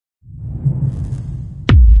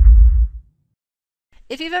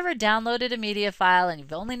If you've ever downloaded a media file and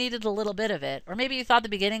you've only needed a little bit of it, or maybe you thought the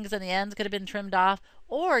beginnings and the ends could have been trimmed off,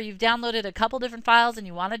 or you've downloaded a couple different files and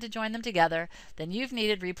you wanted to join them together, then you've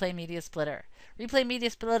needed Replay Media Splitter. Replay Media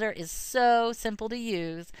Splitter is so simple to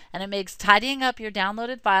use, and it makes tidying up your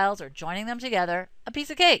downloaded files or joining them together a piece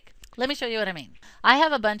of cake. Let me show you what I mean. I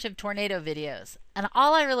have a bunch of tornado videos, and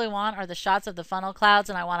all I really want are the shots of the funnel clouds,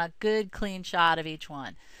 and I want a good clean shot of each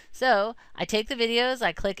one. So I take the videos,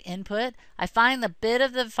 I click input, I find the bit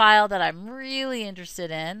of the file that I'm really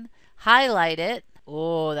interested in, highlight it,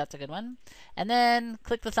 oh that's a good one, and then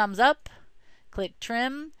click the thumbs up, click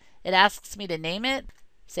trim, it asks me to name it,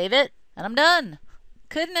 save it, and I'm done.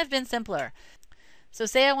 Couldn't have been simpler. So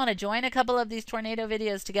say I want to join a couple of these tornado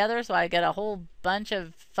videos together so I get a whole bunch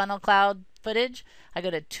of funnel cloud footage. I go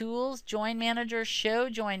to Tools, Join Manager, Show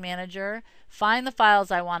Join Manager, find the files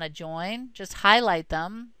I want to join, just highlight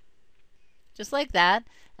them, just like that,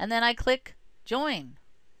 and then I click Join.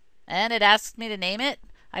 And it asks me to name it.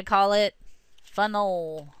 I call it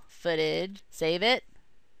Funnel Footage, save it,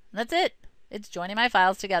 and that's it. It's joining my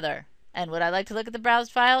files together. And would I like to look at the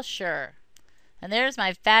browsed file? Sure. And there's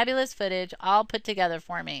my fabulous footage all put together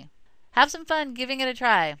for me. Have some fun giving it a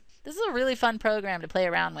try. This is a really fun program to play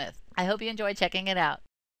around with. I hope you enjoy checking it out.